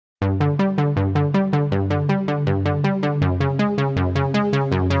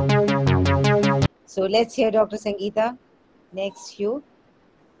So let's hear Dr. Sangeeta. Next, you.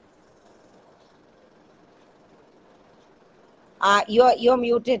 You're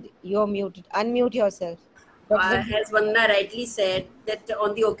muted. You're muted. Unmute yourself. As Vandana rightly said, that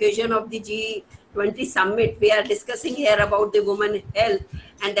on the occasion of the G20 summit, we are discussing here about the women health,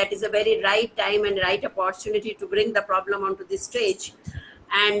 and that is a very right time and right opportunity to bring the problem onto the stage.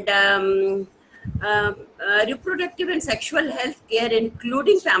 And reproductive and sexual health care,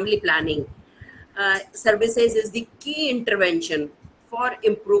 including family planning services, is the key intervention for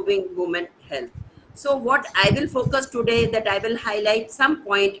improving women health. So what I will focus today, that I will highlight some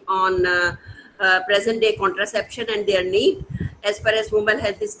point on present day contraception and their need as far as women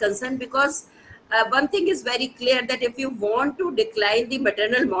health is concerned, because one thing is very clear, that if you want to decline the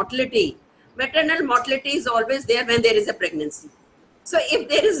maternal mortality is always there when there is a pregnancy. So if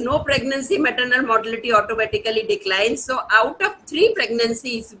there is no pregnancy, maternal mortality automatically declines. So out of 3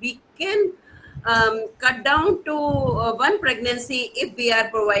 pregnancies, we can cut down to 1 pregnancy if we are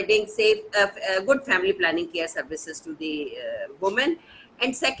providing safe, good family planning care services to the woman.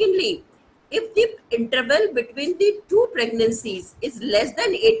 And secondly, if the interval between the 2 pregnancies is less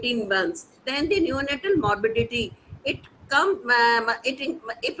than 18 months, then the neonatal morbidity, if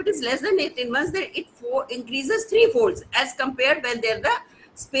it is less than 18 months, then it increases 3-folds as compared when there the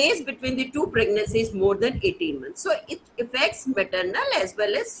space between the 2 pregnancies more than 18 months. So it affects maternal as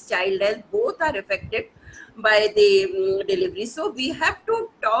well as child health. Both are affected by the delivery. So we have to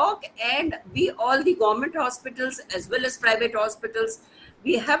talk, and all the government hospitals as well as private hospitals,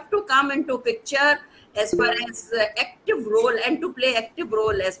 we have to come into picture as far as active role, and to play active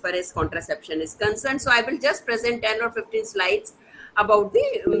role as far as contraception is concerned. So I will just present 10 or 15 slides about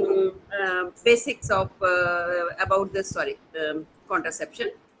the basics of about this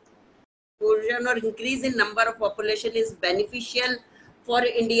contraception. Inclusion or increase in number of population is beneficial for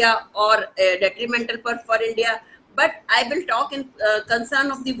India or detrimental for India. But I will talk in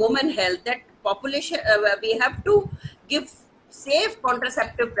concern of the women health, that population, we have to give safe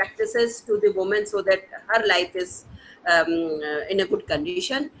contraceptive practices to the woman so that her life is in a good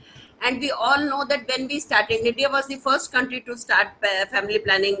condition. And we all know that when we started, India was the first country to start family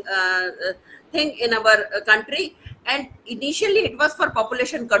planning thing in our country. And initially it was for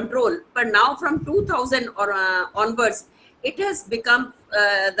population control, but now from 2000 onwards, it has become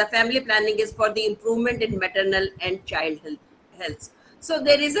the family planning is for the improvement in maternal and child health. So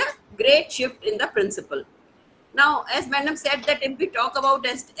there is a great shift in the principle. Now, as Madam said, that if we talk about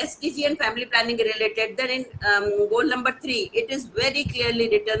SDG and family planning related, then in goal number 3, it is very clearly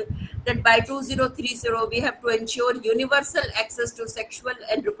written that by 2030, we have to ensure universal access to sexual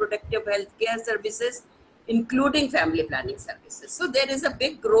and reproductive health care services, including family planning services. So there is a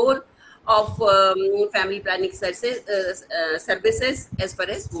big role of family planning services as far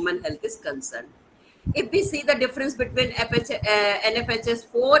as women health is concerned. If we see the difference between NFHS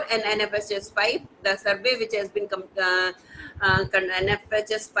 4 and NFHS 5, the survey which has been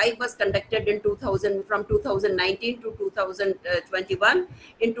NFHS 5 was conducted in 2000, from 2019 to 2021.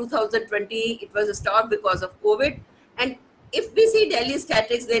 In 2020, it was stopped because of COVID. And if we see Delhi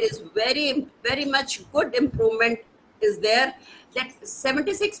statistics, there is very much good improvement is there, that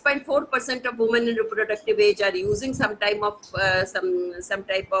 76.4% of women in reproductive age are using some type of some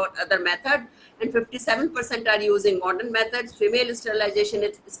type of other method, and 57% are using modern methods. Female sterilization,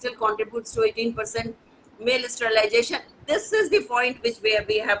 it still contributes to 18%. Male sterilization, this is the point which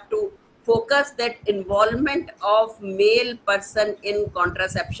we have to focus, that involvement of male person in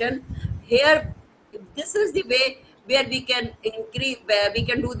contraception. Here, this is the way where we can increase, where we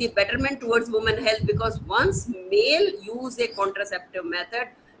can do the betterment towards women health, because once male use a contraceptive method,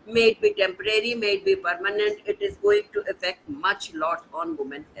 may it be temporary, may it be permanent, it is going to affect much lot on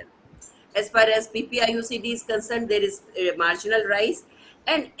women health. As far as PPIUCD is concerned, there is a marginal rise.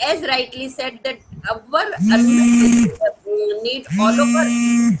 And as rightly said, that our need all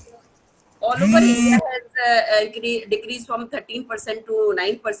over India has decreased from 13% to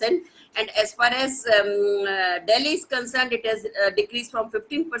 9%. And as far as Delhi is concerned, it has decreased from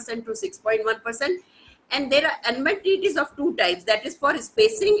 15% to 6.1%. And there are unmet needs of 2 types, that is for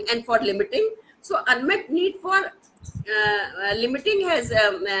spacing and for limiting. So unmet need for limiting has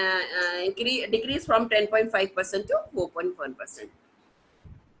decreased from 10.5% to 4.1%.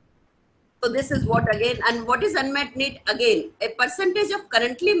 So this is what again, and what is unmet need? Again, a percentage of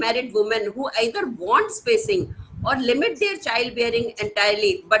currently married women who either want spacing or limit their childbearing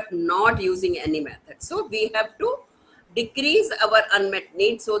entirely, but not using any method. So we have to decrease our unmet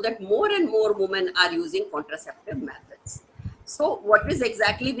need so that more and more women are using contraceptive methods. So what is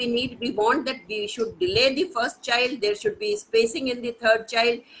exactly we need? We want that we should delay the first child, there should be spacing in the 3rd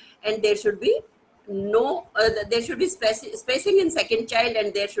child, and there should be no, there should be spacing in second child,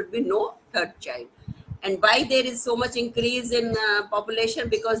 and there should be no third child. And why there is so much increase in population?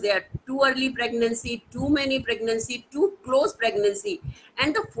 Because there are too early pregnancy, too many pregnancy, too close pregnancy.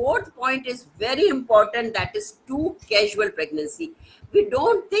 And the fourth point is very important, that is too casual pregnancy. We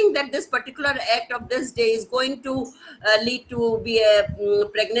don't think that this particular act of this day is going to lead to be a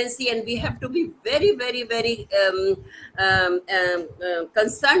pregnancy, and we have to be very, very, very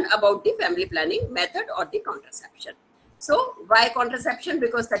concerned about the family planning method or the contraception. So why contraception?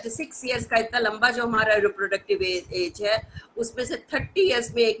 Because 36 years का इतना लंबा जो हमारा reproductive age है, उसमें से 30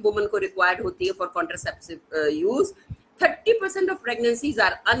 years में एक woman को required होती है for contraceptive use. 30% of pregnancies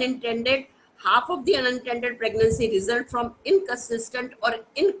are unintended. Half of the unintended pregnancy result from inconsistent or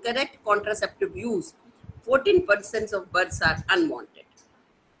incorrect contraceptive use. 14% of births are unwanted.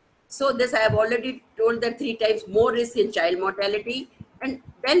 So this I have already told, that 3 times more risk in child mortality. And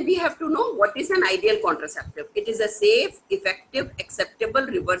then we have to know what is an ideal contraceptive. It is a safe, effective, acceptable,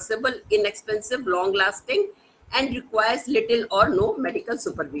 reversible, inexpensive, long-lasting, and requires little or no medical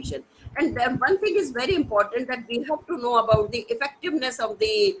supervision. And then one thing is very important, that we have to know about the effectiveness of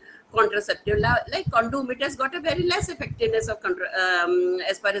the contraceptive. Like condom, it has got a very less effectiveness of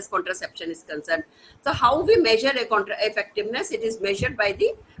as far as contraception is concerned. So how we measure a effectiveness? It is measured by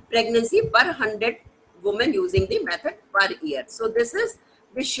the pregnancy per 100 women using the method per year. So this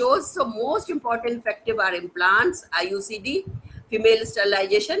shows, so most important effective are implants, IUCD, female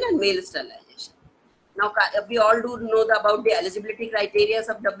sterilization, and male sterilization. Now we all do know about the eligibility criteria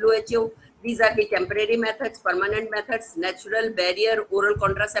of WHO. These are the temporary methods, permanent methods, natural, barrier, oral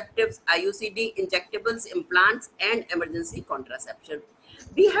contraceptives, IUCD, injectables, implants, and emergency contraception.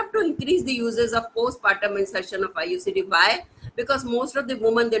 We have to increase the uses of postpartum insertion of IUCD. Why? Because most of the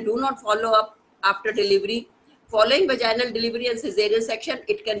women, they do not follow up after delivery. Following vaginal delivery and cesarean section,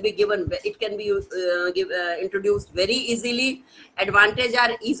 it can be given, it can be introduced very easily. Advantage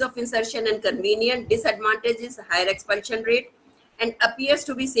are ease of insertion and convenient. Disadvantage is higher expulsion rate, and appears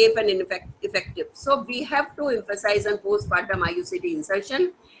to be safe and effective. So we have to emphasize on postpartum IUCD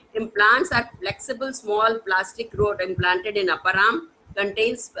insertion. Implants are flexible, small plastic rod implanted in upper arm,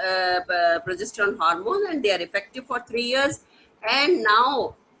 contains progesterone hormone, and they are effective for 3 years. And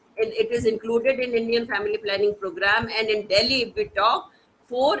now it is included in Indian family planning program. And in Delhi, if we talk,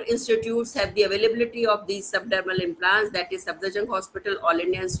 4 institutes have the availability of these subdermal implants, that is Safdarjung Hospital, All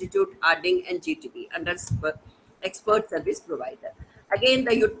India Institute, Harding, and GTB, under expert service provider. Again,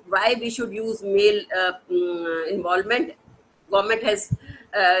 why we should use male involvement. Government has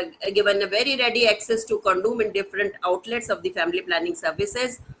given a very ready access to condom in different outlets of the family planning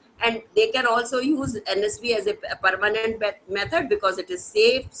services, and they can also use NSV as a permanent method because it is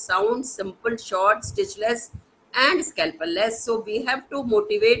safe, sound, simple, short, stitchless, and scalpel-less. So we have to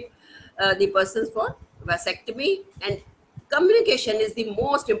motivate the persons for vasectomy, and communication is the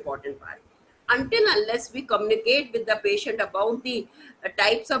most important part. Until unless we communicate with the patient about the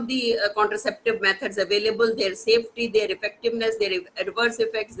types of the contraceptive methods available, their safety, their effectiveness, their adverse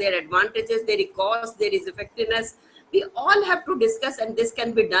effects, their advantages, their cost, their effectiveness, we all have to discuss, and this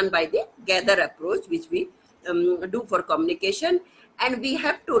can be done by the gather approach, which we do for communication. And we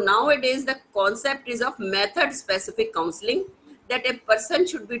have to, nowadays, the concept is of method specific counseling, that a person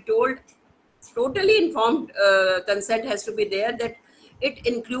should be told, totally informed consent has to be there, that it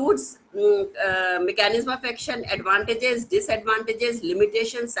includes mechanism of action, advantages, disadvantages,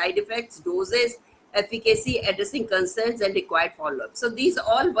 limitations, side effects, doses, efficacy, addressing concerns, and required follow-up. So these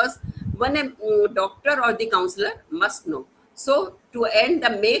all was one doctor or the counselor must know. So to end,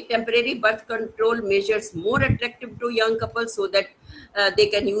 make temporary birth control measures more attractive to young couples so that they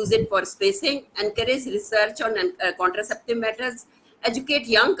can use it for spacing, encourage research on contraceptive methods, educate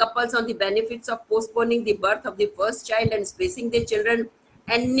young couples on the benefits of postponing the birth of the first child and spacing their children,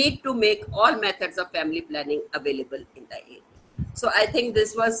 and need to make all methods of family planning available in the area. So I think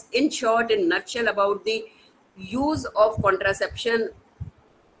this was, in short, in nutshell, about the use of contraception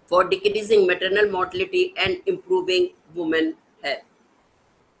for decreasing maternal mortality and improving women health.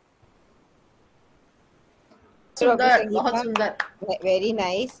 Dr. बहुत Sangeeta, सुंदर. very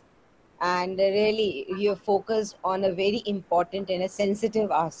nice. And really, you focused on a very important and a sensitive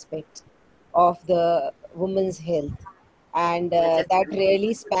aspect of the woman's health. And that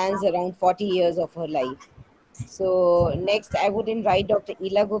really spans around 40 years of her life. So next, I would invite Dr.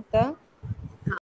 Ila Gupta.